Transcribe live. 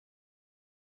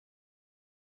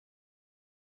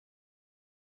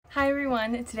Hi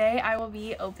everyone, today I will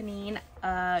be opening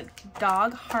a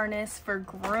dog harness for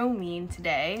grooming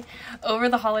today. Over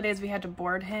the holidays we had to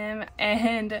board him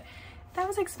and that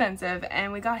was expensive,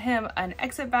 and we got him an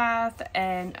exit bath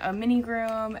and a mini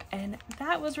groom, and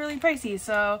that was really pricey.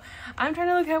 So I'm trying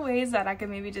to look at ways that I could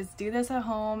maybe just do this at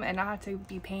home and not have to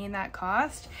be paying that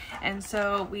cost. And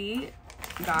so we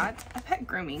got a pet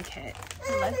grooming kit.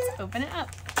 Let's open it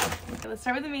up. So let's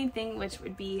start with the main thing, which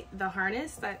would be the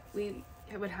harness that we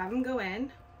would have him go in.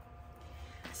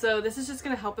 So this is just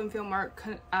going to help him feel more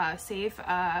safe.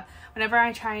 Whenever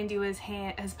I try and do his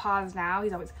paws now,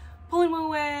 he's always pulling one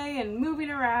away and moving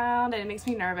around, and it makes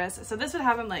me nervous. So this would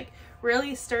have him like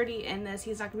really sturdy in this.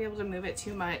 He's not gonna be able to move it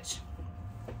too much.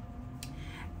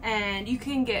 And you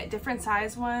can get different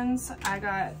size ones.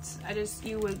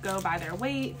 You would go by their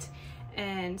weight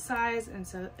and size, and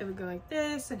so it would go like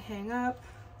this and hang up.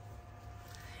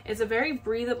 It's a very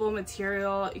breathable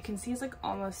material. You can see it's like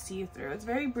almost see-through. It's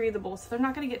very breathable, so they're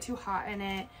not gonna get too hot in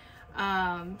it.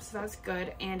 So that's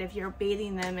good. And if you're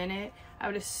bathing them in it, I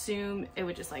would assume it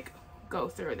would just like go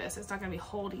through this. It's not gonna be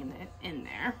holding it in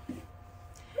there.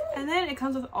 And then it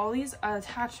comes with all these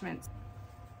attachments.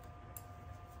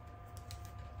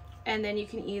 And then you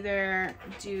can either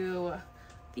do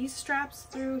these straps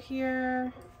through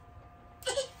here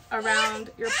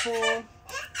around your pool,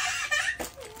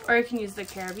 or you can use the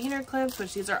carabiner clips,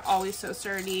 which these are always so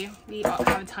sturdy. We have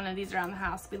a ton of these around the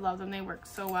house. We love them. They work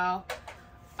so well.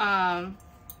 Yeah,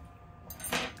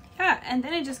 and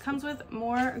then it just comes with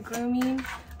more grooming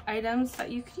items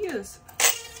that you could use,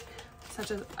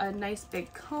 such as a nice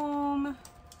big comb,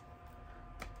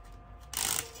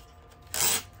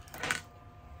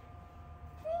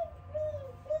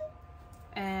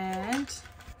 and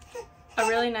a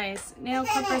really nice nail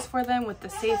clippers for them with the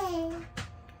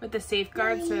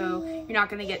safeguard, so you're not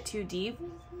going to get too deep,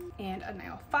 and a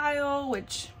nail file,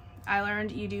 which I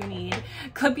learned you do need.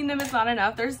 Clipping them is not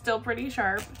enough. They're still pretty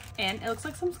sharp, and it looks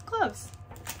like some gloves.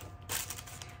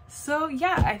 So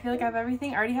yeah, I feel like I have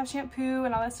everything. I already have shampoo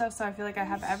and all that stuff, so I feel like I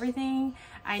have everything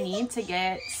I need to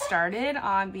get started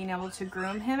on being able to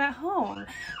groom him at home.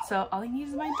 So all he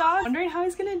needs is my dog. I'm wondering how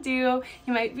he's gonna do.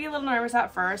 He might be a little nervous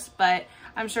at first, but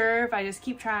I'm sure if I just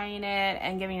keep trying it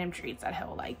and giving him treats that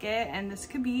he'll like it. And this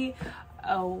could be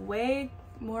a way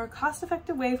more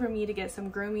cost-effective way for me to get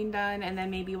some grooming done, and then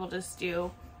maybe we'll just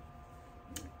do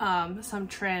some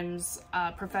trims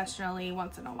professionally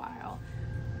once in a while.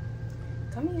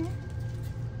 Come here.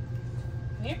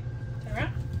 Come here. Turn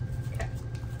around. Okay.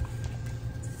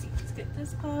 Let's see. Let's get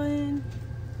this on.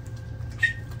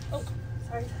 Oh,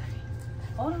 sorry.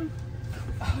 Hold on.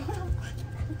 Hold on.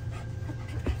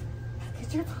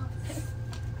 Get your paws.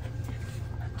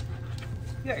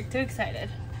 You are too excited.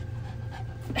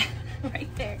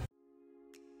 Right there.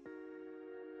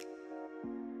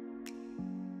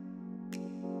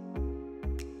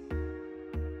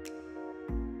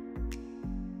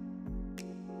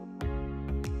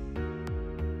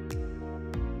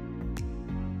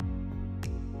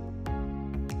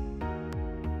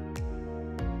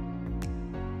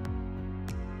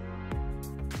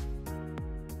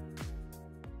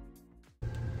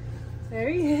 There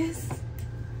he is.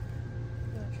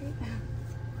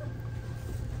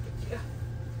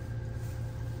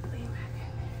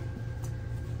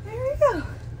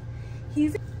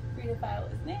 He's free to file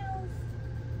his nails.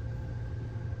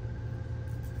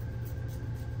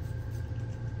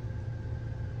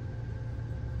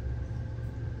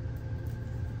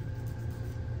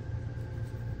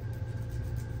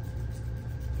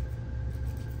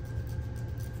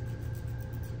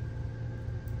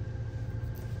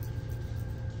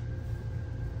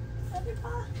 Other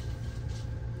paw.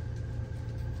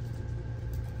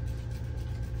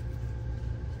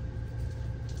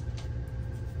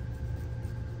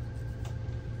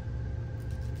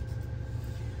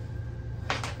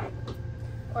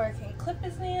 Or I can clip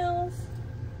his nails.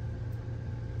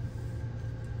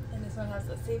 And this one has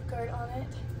the safeguard on it.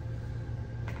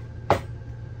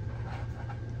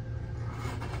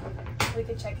 We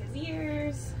could check his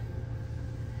ears,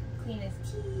 clean his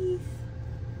teeth.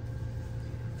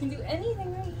 We can do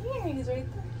anything right here. He's right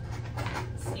there.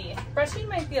 Let's see. Brushing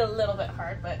might be a little bit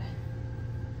hard, but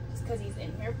just because he's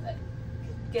in here, but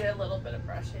get a little bit of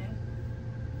brushing.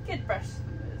 Get brush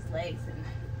his legs and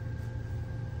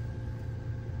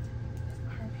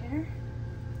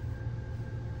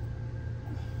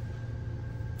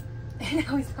and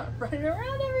now he's not running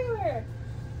around everywhere.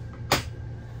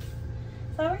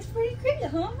 Flower's pretty great,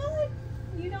 huh, Bud?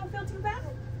 You don't feel too bad?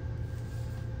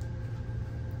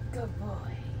 Good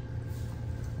boy.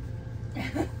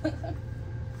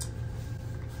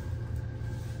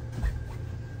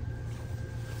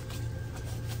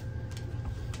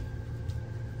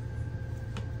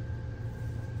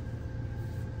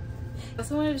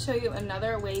 also wanted to show you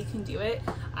another way you can do it.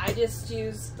 I just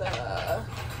use the, are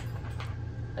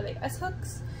they S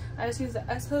hooks? I just use the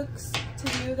S hooks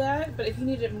to do that, but if you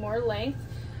needed more length,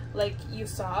 like you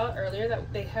saw earlier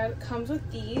that they have, comes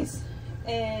with these,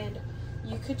 and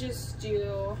you could just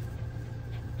do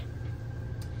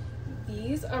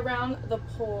these around the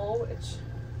pole, which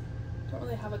I don't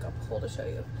really have like a pole to show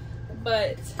you,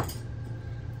 but,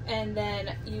 and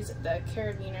then use the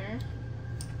carabiner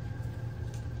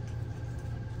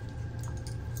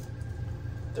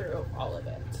through all of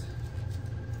it,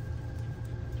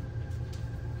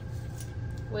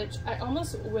 which I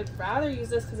almost would rather use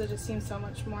this because it just seems so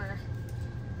much more,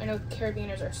 I know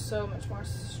carabiners are so much more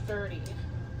sturdy.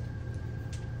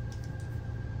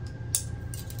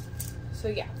 So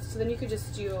yeah, so then you could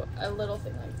just do a little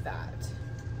thing like that,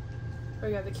 where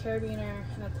you have the carabiner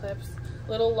and the clips, a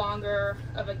little longer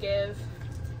of a give,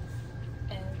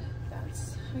 and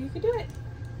that's how you could do it.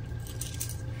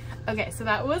 Okay, so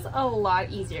that was a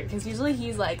lot easier because usually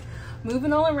he's like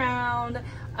moving all around,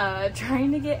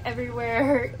 trying to get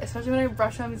everywhere, especially when I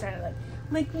brush him. He's trying to like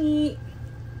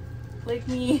lick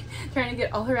me, trying to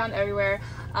get all around everywhere.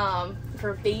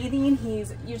 For bathing,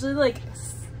 he's usually like,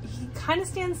 he kind of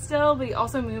stands still, but he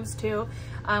also moves too.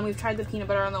 We've tried the peanut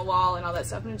butter on the wall and all that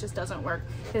stuff, and it just doesn't work.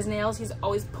 His nails, he's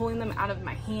always pulling them out of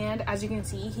my hand. As you can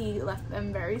see, he left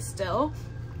them very still.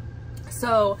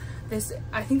 So this,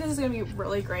 I think this is gonna be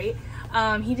really great.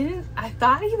 I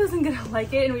thought he wasn't gonna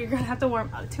like it and we were gonna have to warm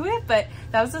up to it, but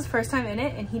that was his first time in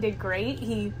it and he did great.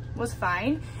 He was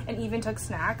fine and even took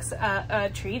snacks,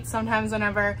 treats. Sometimes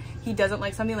whenever he doesn't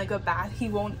like something like a bath, he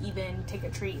won't even take a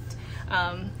treat.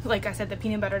 Like I said, the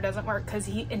peanut butter doesn't work because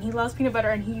he loves peanut butter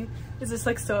and he is just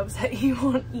like so upset he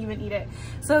won't even eat it.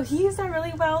 So he used that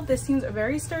really well. This seems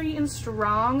very sturdy and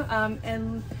strong,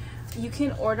 and you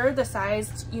can order the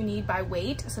size you need by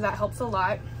weight, so that helps a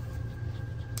lot.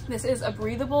 This is a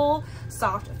breathable,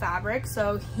 soft fabric,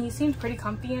 so he seemed pretty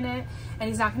comfy in it, and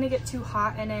he's not going to get too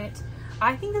hot in it.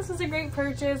 I think this is a great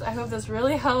purchase. I hope this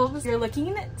really helps. If you're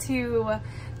looking to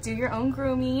do your own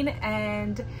grooming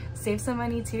and save some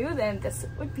money too, then this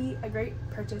would be a great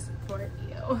purchase for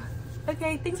you.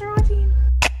 Okay, thanks for watching.